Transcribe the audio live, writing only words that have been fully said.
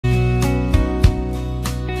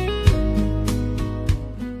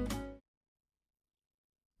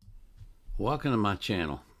Welcome to my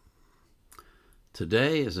channel.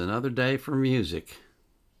 Today is another day for music.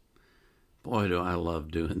 Boy, do I love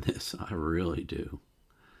doing this. I really do.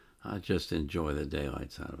 I just enjoy the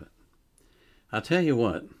daylights out of it. I'll tell you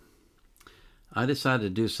what, I decided to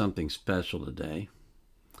do something special today.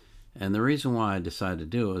 And the reason why I decided to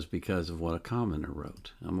do it was because of what a commenter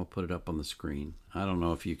wrote. I'm going to put it up on the screen. I don't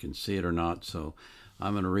know if you can see it or not, so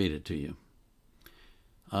I'm going to read it to you.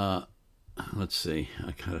 Let's see.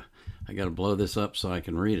 I gotta blow this up so I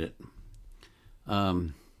can read it.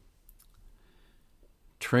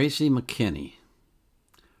 Tracy McKinney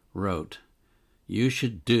wrote, "You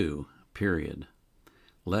should do, period.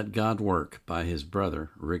 Let God Work" by his brother,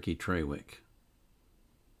 Ricky Traywick.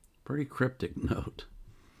 Pretty cryptic note.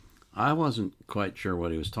 I wasn't quite sure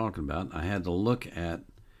what he was talking about. I had to look at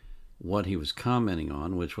what he was commenting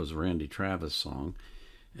on, which was a Randy Travis song.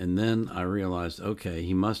 And then I realized, okay,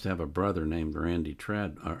 he must have a brother named Randy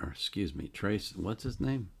Trace, what's his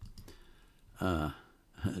name?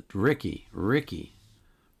 Ricky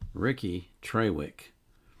Traywick.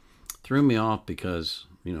 Threw me off because,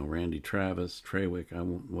 you know, Randy Travis, Traywick, I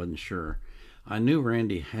wasn't sure. I knew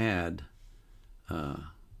Randy had, I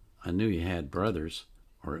knew he had brothers,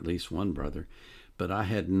 or at least one brother, but I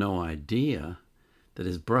had no idea that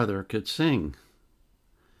his brother could sing.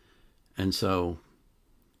 And so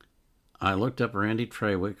I looked up Randy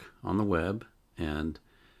Traywick on the web, and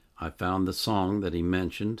I found the song that he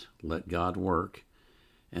mentioned, "Let God Work,"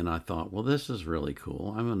 and I thought, well, this is really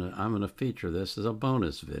cool. I'm gonna feature this as a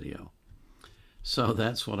bonus video. So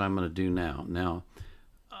that's what I'm gonna do now. Now,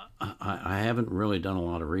 I haven't really done a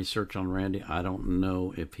lot of research on Randy. I don't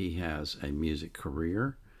know if he has a music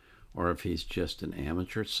career or if he's just an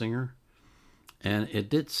amateur singer. And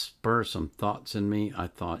it did spur some thoughts in me. I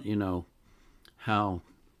thought, you know, how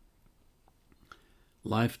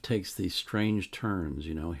life takes these strange turns.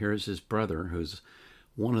 You know, here's his brother, who's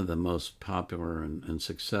one of the most popular and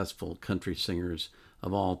successful country singers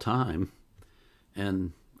of all time,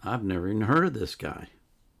 and I've never even heard of this guy.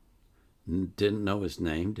 Didn't know his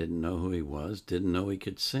name, didn't know who he was, didn't know he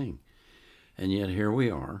could sing. And yet here we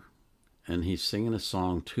are, and he's singing a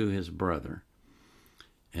song to his brother,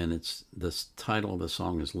 and it's the title of the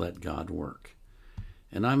song is "Let God Work."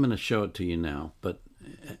 And I'm going to show it to you now,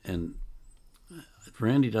 and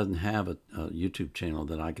Randy doesn't have a YouTube channel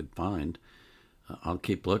that I could find. I'll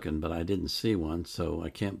keep looking, but I didn't see one, so I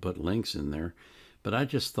can't put links in there. But I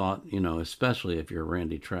just thought, you know, especially if you're a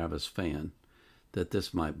Randy Travis fan, that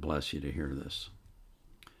this might bless you to hear this.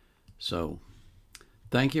 So,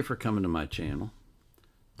 thank you for coming to my channel.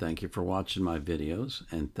 Thank you for watching my videos,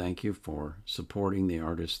 and thank you for supporting the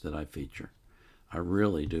artists that I feature. I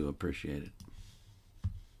really do appreciate it.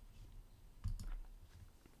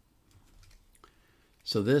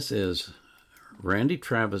 So this is Randy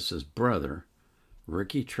Travis's brother,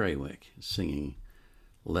 Ricky Traywick, singing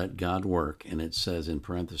 "Let God Work," and it says in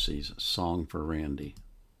parentheses, "Song for Randy."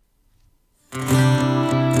 You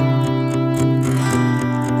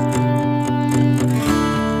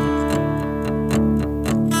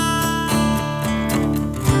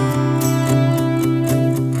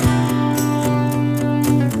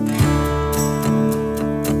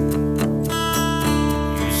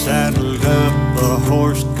saddled up a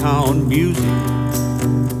horse called Music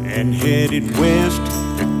and headed west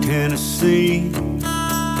to Tennessee.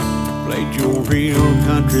 Played your real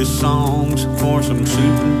country songs for some suit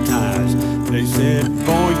and ties. They said,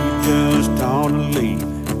 boy, you just ought to leave.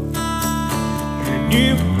 Your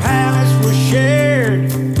new palace was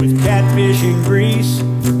shared with catfish and grease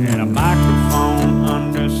and a microphone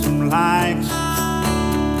under some lights.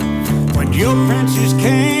 When your princess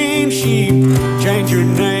came, she changed her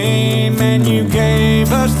name, and you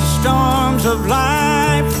gave us the storms of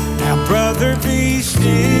life. Now, brother, be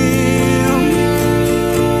still.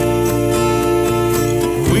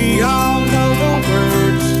 We all know the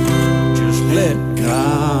words, just let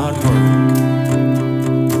God work.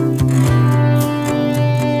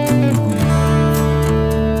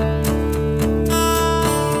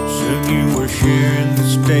 Soon you were sharing the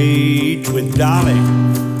stage with Dolly,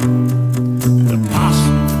 the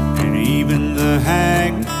possum, and even the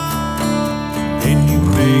hag. Then you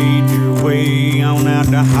made your way on out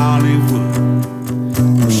to Hollywood,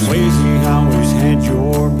 where Swayze always had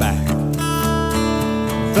your back.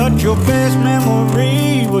 But your best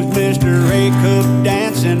memory was Mr. A-Cup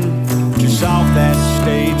dancing just off that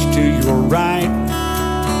stage to your right.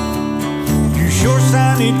 You sure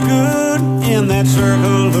sounded good in that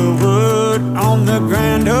circle of wood on the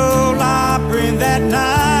Grand Ole Opry that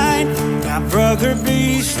night. Now, brother,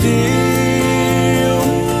 be still.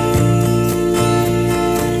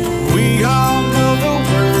 We all know the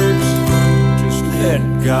words,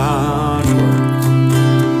 God work.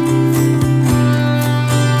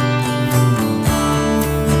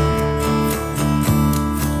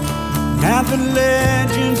 Now the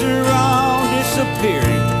legends are all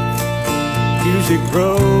disappearing. Music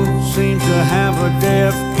Road seems to have a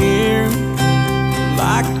deaf ear.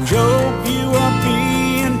 Like Job, you are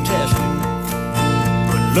being tested,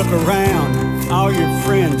 but look around, all your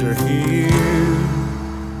friends are here.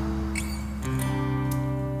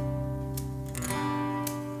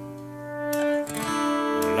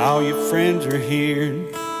 Well, all your friends are here.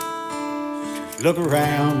 Just look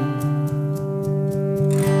around.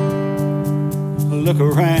 Look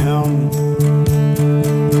around.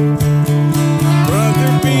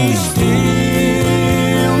 Brother, be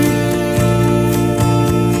still.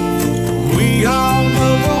 We all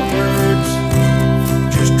know the words.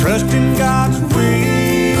 Just trust in God's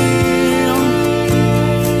will.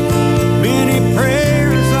 Many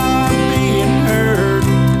prayers are being heard.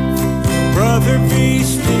 Brother, be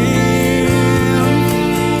still.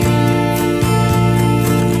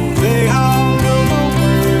 They all know the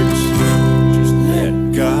words. Just let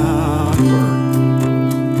God work.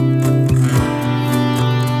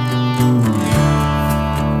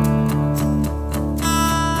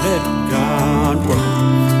 Let God work.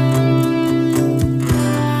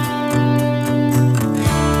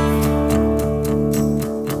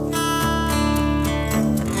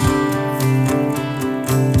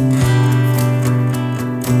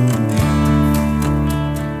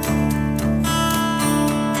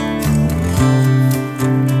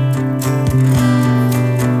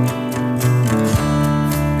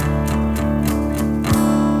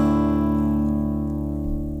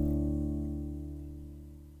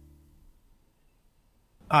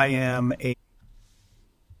 I am a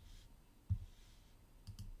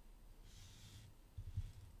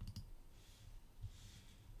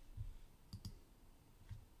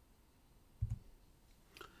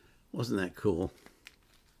Wasn't that cool?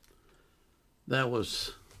 That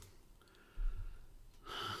was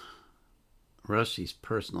Rusty's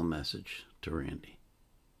personal message to Randy.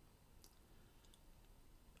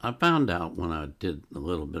 I found out when I did a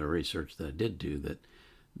little bit of research that I did do that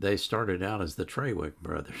they started out as the Traywick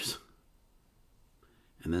brothers.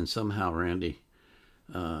 And then somehow Randy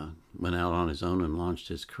went out on his own and launched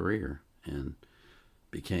his career and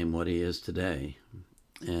became what he is today.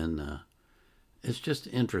 And it's just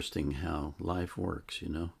interesting how life works,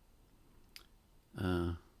 you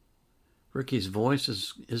know. Ricky's voice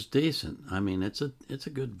is decent. I mean, it's a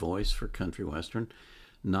good voice for country western.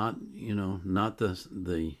 Not, you know, not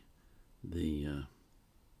the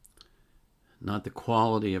not the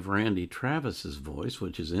quality of Randy Travis's voice,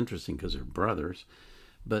 which is interesting because they're brothers,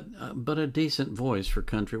 but a decent voice for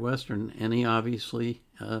country western, and he obviously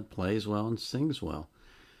plays well and sings well.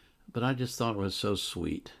 But I just thought it was so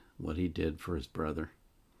sweet what he did for his brother,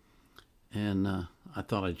 and I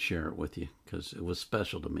thought I'd share it with you because it was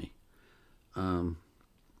special to me. I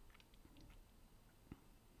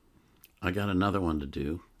got another one to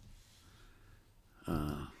do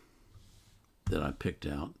that I picked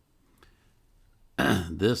out.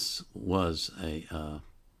 This was a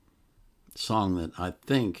song that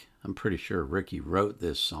I'm pretty sure Ricky wrote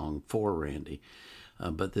this song for Randy.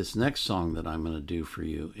 But this next song that I'm going to do for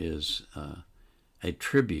you is a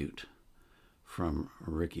tribute from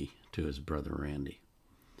Ricky to his brother Randy.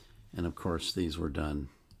 And of course, these were done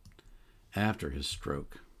after his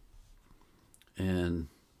stroke. And,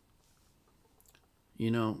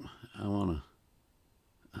 you know, I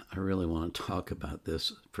really want to talk about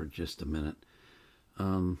this for just a minute.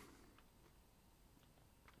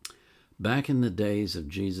 Back in the days of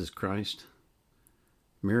Jesus Christ,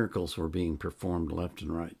 miracles were being performed left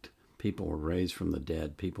and right. People were raised from the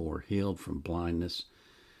dead. People were healed from blindness,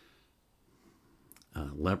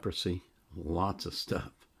 leprosy, lots of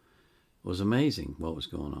stuff. It was amazing what was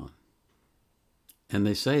going on. And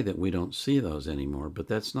they say that we don't see those anymore, but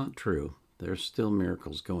that's not true. There's still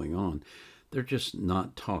miracles going on. They're just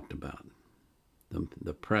not talked about.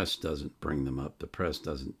 The press doesn't bring them up. The press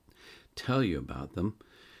doesn't tell you about them.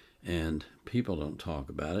 And people don't talk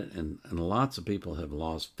about it. And lots of people have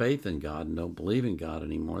lost faith in God and don't believe in God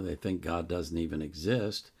anymore. They think God doesn't even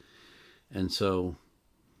exist. And so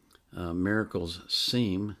miracles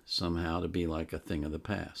seem somehow to be like a thing of the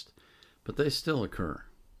past. But they still occur.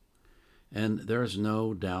 And there's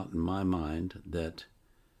no doubt in my mind that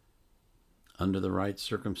under the right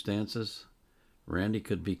circumstances, Randy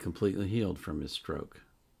could be completely healed from his stroke.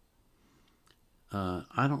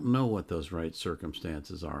 I don't know what those right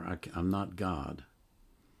circumstances are. I'm not God.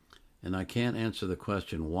 And I can't answer the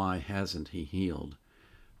question, why hasn't he healed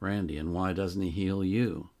Randy, and why doesn't he heal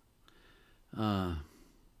you?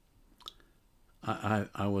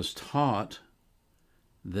 I was taught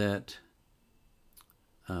that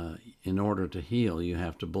in order to heal, you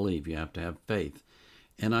have to believe, you have to have faith.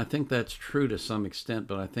 And I think that's true to some extent,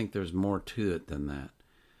 but I think there's more to it than that.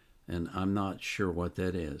 And I'm not sure what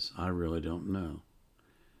that is. I really don't know.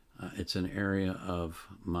 It's an area of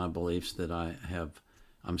my beliefs that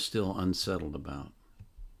I'm still unsettled about.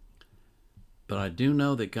 But I do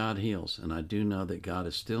know that God heals, and I do know that God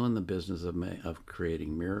is still in the business of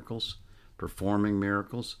creating miracles, performing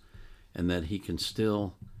miracles, and that he can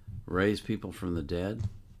still raise people from the dead,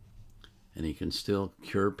 and he can still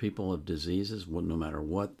cure people of diseases, no matter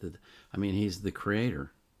what. He's the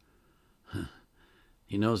creator.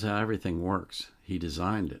 He knows how everything works. He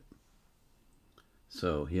designed it.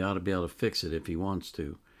 So he ought to be able to fix it if he wants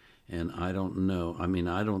to. And I don't know.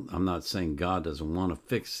 I'm not saying God doesn't want to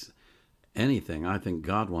fix anything. I think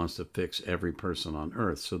God wants to fix every person on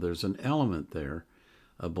earth. So there's an element there,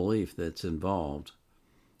 a belief that's involved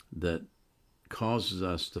that causes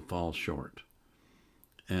us to fall short.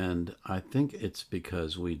 And I think it's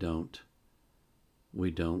because we don't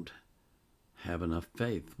have enough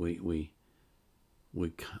faith.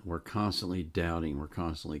 We're constantly doubting, we're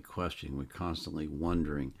constantly questioning, we're constantly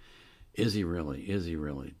wondering, is he really? Is he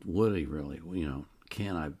really? Would he really?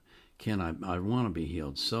 Can I want to be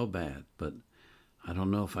healed so bad, but I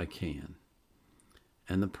don't know if I can.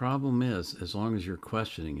 And the problem is, as long as you're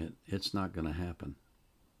questioning it, it's not going to happen.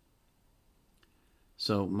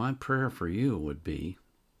 So my prayer for you would be,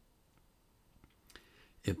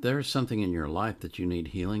 if there's something in your life that you need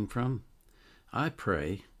healing from, I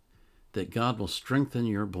pray that God will strengthen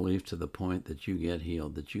your belief to the point that you get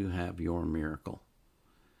healed, that you have your miracle,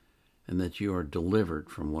 and that you are delivered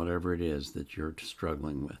from whatever it is that you're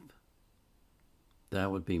struggling with.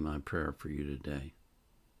 That would be my prayer for you today.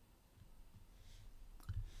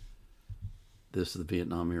 This is the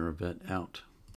Vietnam Era Vet out.